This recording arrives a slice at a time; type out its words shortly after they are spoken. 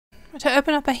To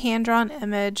open up a hand-drawn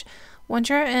image, once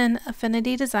you're in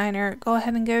Affinity Designer, go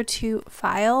ahead and go to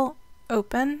File,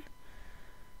 Open,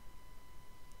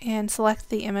 and select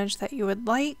the image that you would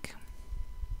like.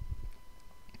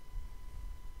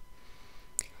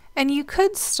 And you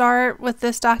could start with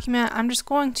this document. I'm just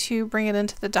going to bring it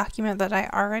into the document that I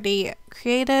already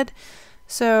created.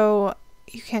 So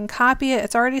you can copy it,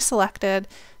 it's already selected.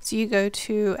 So you go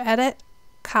to Edit,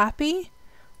 Copy,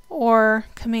 or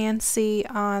Command C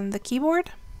on the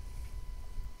keyboard.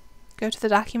 Go to the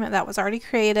document that was already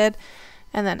created,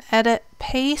 and then Edit,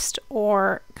 Paste,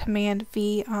 or Command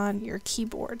V on your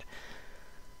keyboard.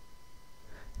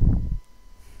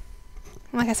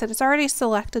 Like I said, it's already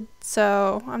selected,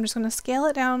 so I'm just going to scale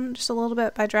it down just a little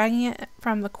bit by dragging it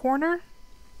from the corner.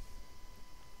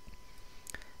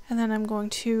 And then I'm going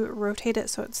to rotate it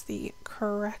so it's the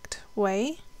correct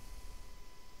way.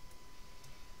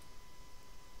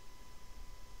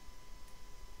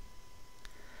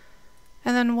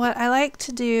 And then what I like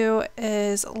to do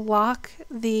is lock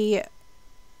the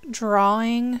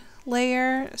drawing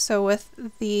layer. So with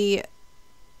the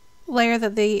layer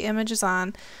that the image is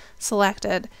on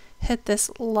selected, hit this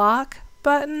lock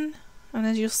button, and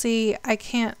as you'll see, I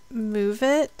can't move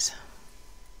it.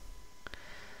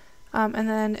 And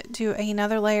then do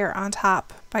another layer on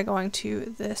top by going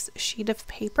to this sheet of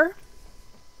paper.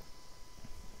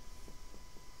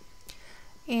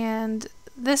 And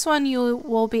this one you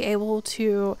will be able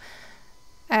to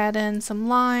add in some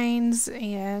lines,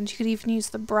 and you could even use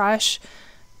the brush.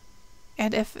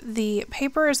 And if the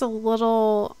paper is a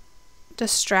little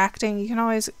distracting, you can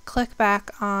always click back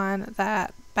on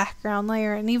that background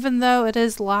layer, and even though it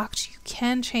is locked, you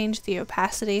can change the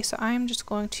opacity. So I'm just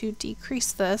going to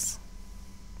decrease this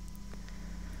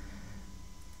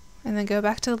and then go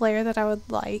back to the layer that I would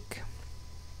like.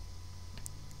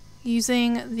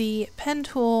 Using the pen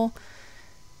tool,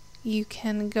 you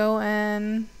can go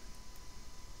in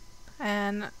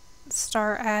and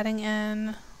start adding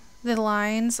in the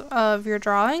lines of your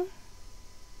drawing.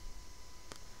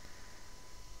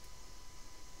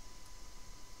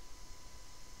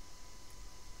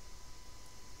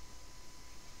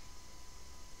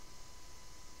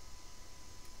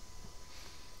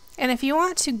 And if you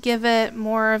want to give it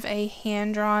more of a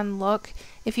hand-drawn look,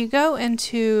 if you go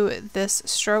into this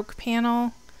stroke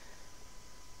panel,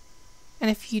 and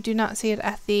if you do not see it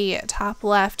at the top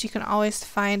left, you can always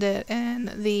find it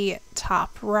in the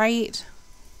top right.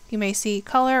 You may see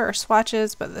color or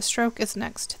swatches, but the stroke is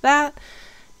next to that.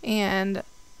 And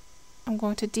I'm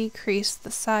going to decrease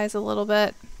the size a little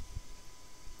bit.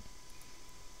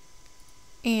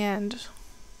 And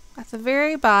at the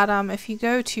very bottom, if you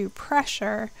go to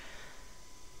pressure,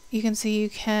 you can see you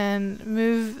can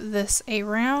move this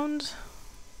around,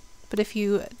 but if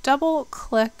you double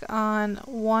click on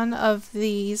one of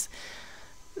these,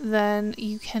 then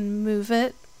you can move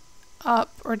it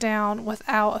up or down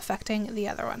without affecting the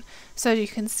other one. So you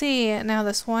can see now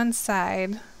this one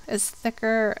side is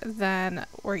thicker than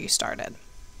where you started.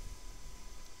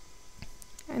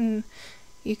 And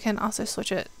you can also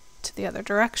switch it to the other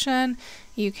direction.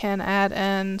 You can add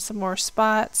in some more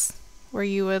spots where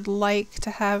you would like to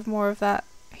have more of that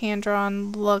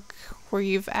hand-drawn look, where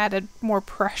you've added more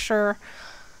pressure,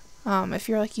 if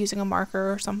you're like using a marker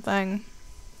or something.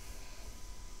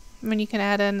 I mean, you can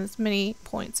add in as many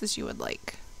points as you would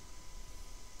like.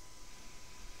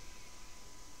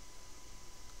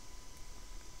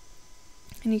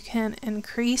 And you can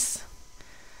increase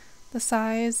the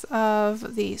size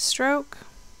of the stroke.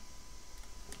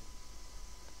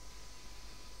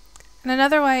 And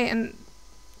another way, and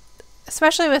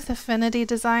especially with Affinity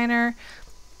Designer,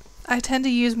 I tend to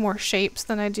use more shapes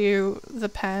than I do the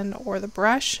pen or the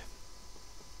brush.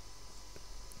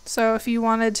 So if you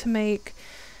wanted to make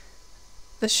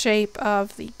the shape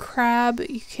of the crab,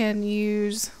 you can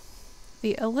use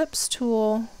the ellipse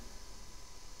tool.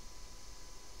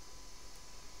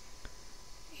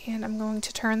 And I'm going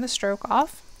to turn the stroke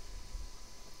off.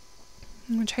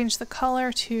 I'm going to change the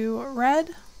color to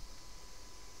red.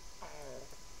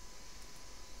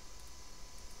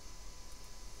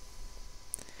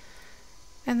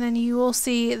 And then you will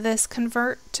see this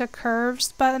Convert to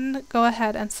Curves button. Go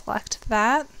ahead and select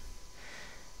that.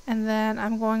 And then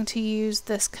I'm going to use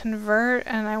this Convert,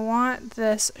 and I want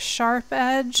this sharp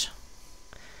edge.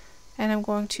 And I'm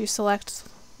going to select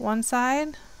one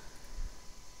side,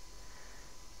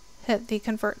 hit the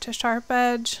Convert to Sharp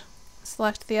Edge,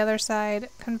 select the other side,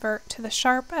 convert to the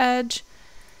sharp edge,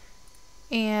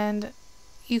 and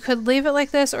you could leave it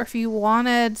like this, or if you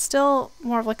wanted still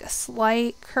more of like a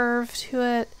slight curve to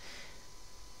it,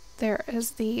 there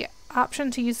is the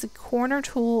option to use the corner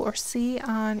tool or C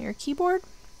on your keyboard.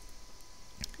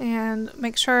 and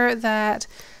make sure that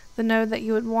the node that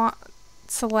you would want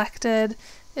selected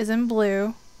is in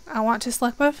blue. I want to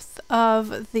select both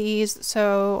of these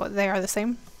so they are the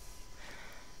same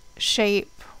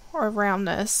shape or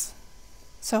roundness.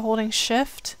 So holding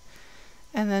shift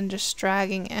and then just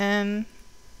dragging in.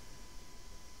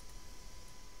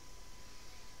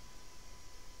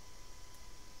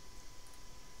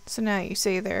 So now you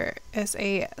see there is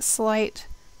a slight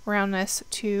roundness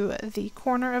to the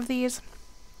corner of these.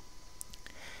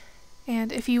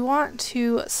 And if you want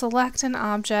to select an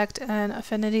object in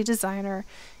Affinity Designer,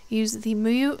 use the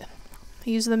move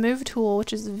tool,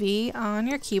 which is V on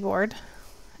your keyboard,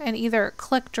 and either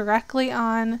click directly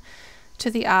on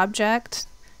to the object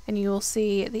and you will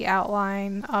see the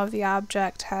outline of the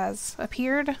object has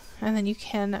appeared, and then you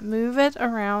can move it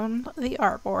around the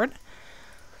artboard.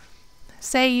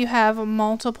 Say you have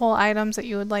multiple items that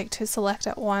you would like to select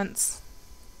at once.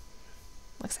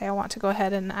 Like say I want to go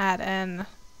ahead and add in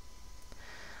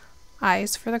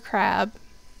eyes for the crab.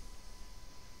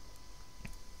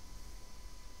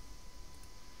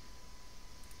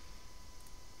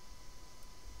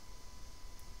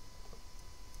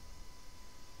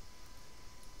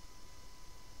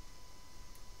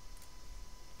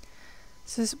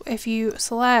 So if you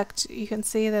select, you can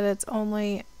see that it's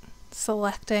only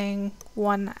selecting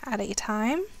one at a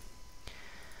time.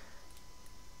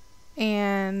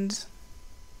 And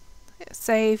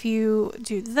say if you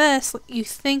do this, you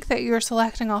think that you're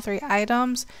selecting all three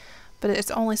items, but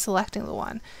it's only selecting the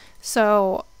one.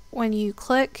 So when you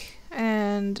click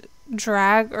and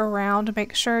drag around,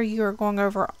 make sure you are going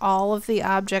over all of the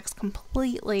objects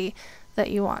completely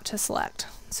that you want to select.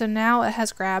 So now it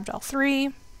has grabbed all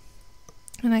three,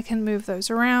 and I can move those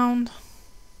around.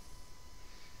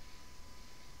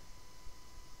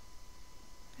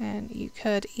 And you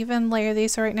could even layer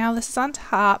these. So right now this is on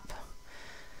top.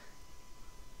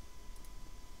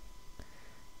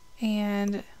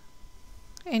 And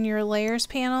in your layers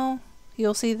panel,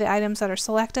 you'll see the items that are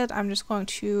selected. I'm just going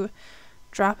to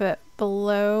drop it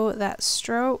below that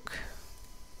stroke.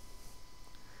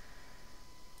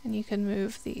 And you can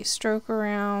move the stroke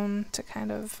around to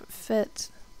kind of fit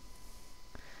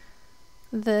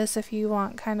this if you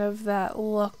want kind of that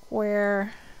look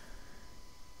where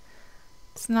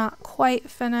it's not quite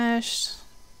finished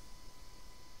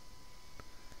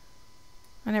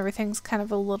and everything's kind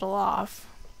of a little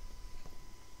off.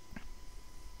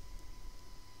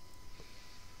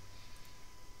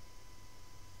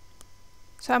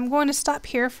 So I'm going to stop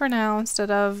here for now instead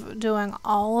of doing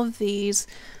all of these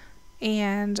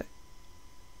and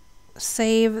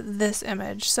save this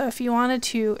image. So if you wanted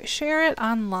to share it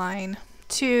online,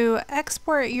 to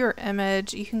export your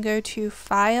image, you can go to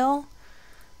File,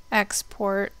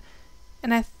 Export,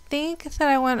 and I think that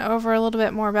I went over a little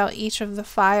bit more about each of the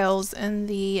files in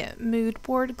the mood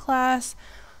board class.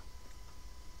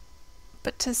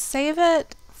 But to save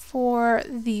it for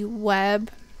the web,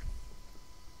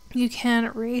 you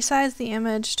can resize the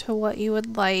image to what you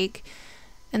would like,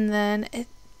 and then it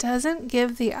doesn't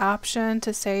give the option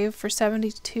to save for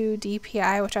 72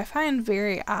 dpi, which I find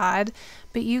very odd,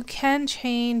 but you can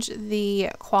change the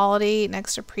quality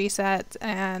next to presets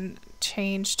and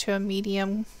change to a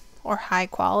medium or high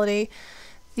quality.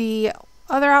 The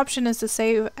other option is to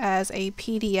save as a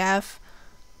PDF.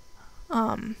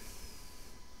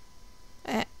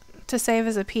 To save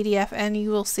as a PDF, and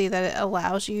you will see that it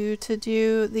allows you to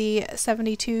do the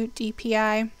 72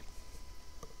 dpi.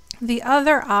 The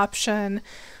other option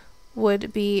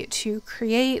would be to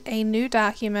create a new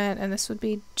document, and this would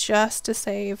be just to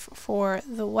save for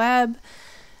the web,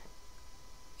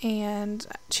 and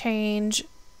change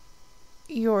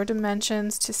your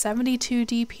dimensions to 72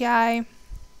 dpi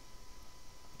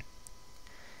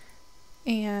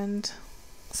and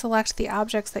select the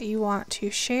objects that you want to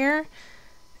share,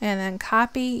 and then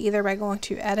copy either by going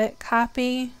to Edit,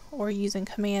 Copy, or using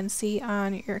Command C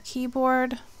on your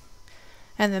keyboard,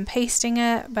 and then pasting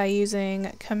it by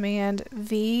using Command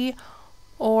V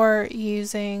or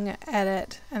using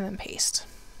Edit and then Paste.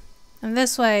 And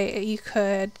this way you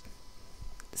could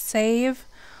save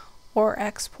or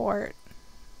export,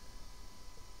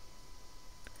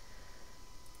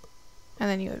 and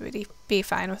then you would be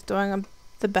fine with doing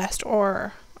the best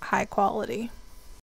or high quality.